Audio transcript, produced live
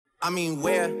I mean,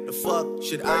 where the fuck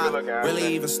should I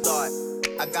really even start?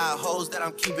 I got hoes that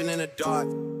I'm keeping in the dark.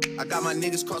 I got my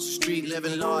niggas cross the street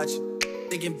living large.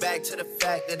 Thinking back to the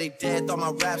fact that they dead, thought my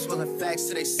raps wasn't facts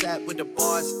till they sat with the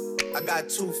bars. I got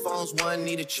 2 phones, one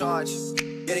need a charge.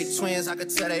 Yeah, they twins, I could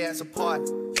tell they ass apart.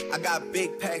 I got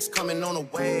big packs coming on the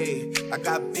way. I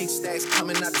got big stacks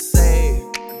coming out to save.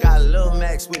 I got Lil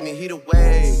Max with me, he the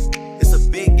way. It's a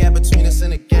big gap between us in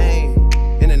the game.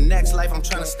 In the next life, I'm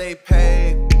trying to stay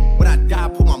paid. When I die,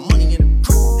 put my money in the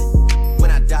grave. When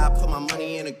I die, put my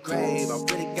money in the grave. I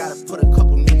really gotta put a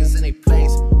couple niggas in their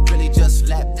place. Really just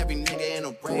slapped every nigga in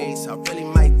a race. I really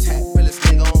might tap realest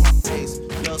nigga on my face.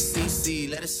 Lil CC,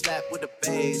 let it slap with the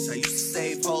bass. I used to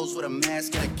save hoes with a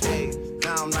mask in a cave.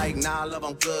 Now I'm like, nah, love,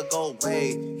 I'm good, go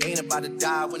away. Ain't about to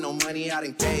die with no money I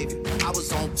done gave you. I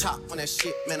was on top when that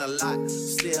shit meant a lot.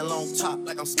 Still on top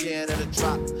like I'm scared of the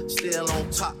drop. Still on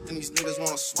top and these niggas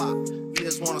wanna swap.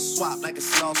 Niggas wanna swap like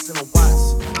it's lost in a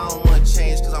watch. I don't wanna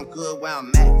change cause I'm good where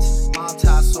I'm at. Mom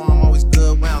tied so I'm always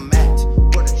good where I'm at.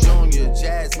 Porter Jr.,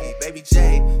 Jazzy, Baby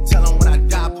J. Tell them when I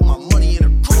die, put my money in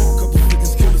a crack. Couple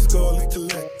niggas kill a skull and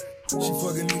collect. She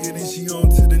fuck a nigga, then she on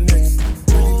to the next.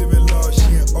 Really living large,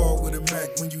 she ain't all with a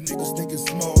Mac. When you niggas think it's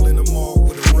small in the mall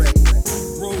with a rack.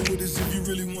 Roll with us if you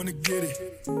really wanna get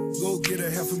it. Go get a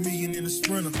 $500,000 in a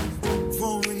Sprinter.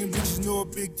 Phone ringing, bitches know a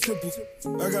big tipple.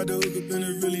 I got the hook up and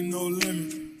there really no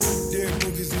limit. Dead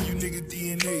brokers in you nigga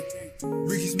DNA.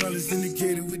 Ricky Smile is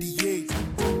indicated with the 8.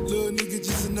 Little nigga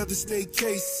just another state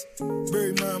case.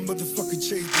 Bury my motherfucking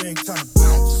Chase Bank time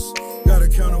bounce. Gotta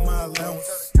count on my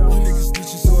allowance. You niggas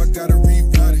snitching so I gotta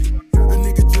rewrite it. A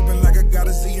nigga dripping like I got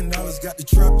 $1 zillion. Got the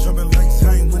trap jumping like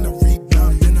time when I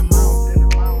rebound. Then I'm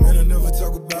out, and I never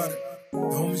talk about it. The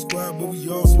homie squad, but we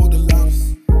all smoke the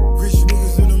loudest. Rich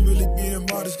niggas and I'm really being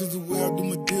modest. Cause the way I do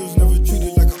my deals never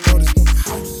treated like an artist. Want the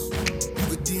house, you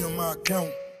could DM my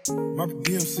account. My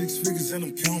DM 6 figures and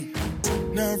I'm counting.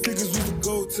 9 figures was the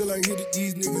goal till I hit it.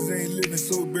 These niggas ain't living,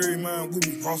 so bury mine with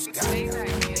me. Ross got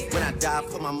it. When I die,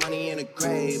 put my money in the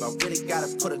grave. I really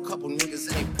gotta put a couple niggas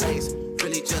in their place.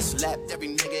 Really just slapped every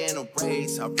nigga in a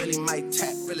race. I really might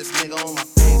tap realest nigga on my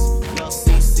face.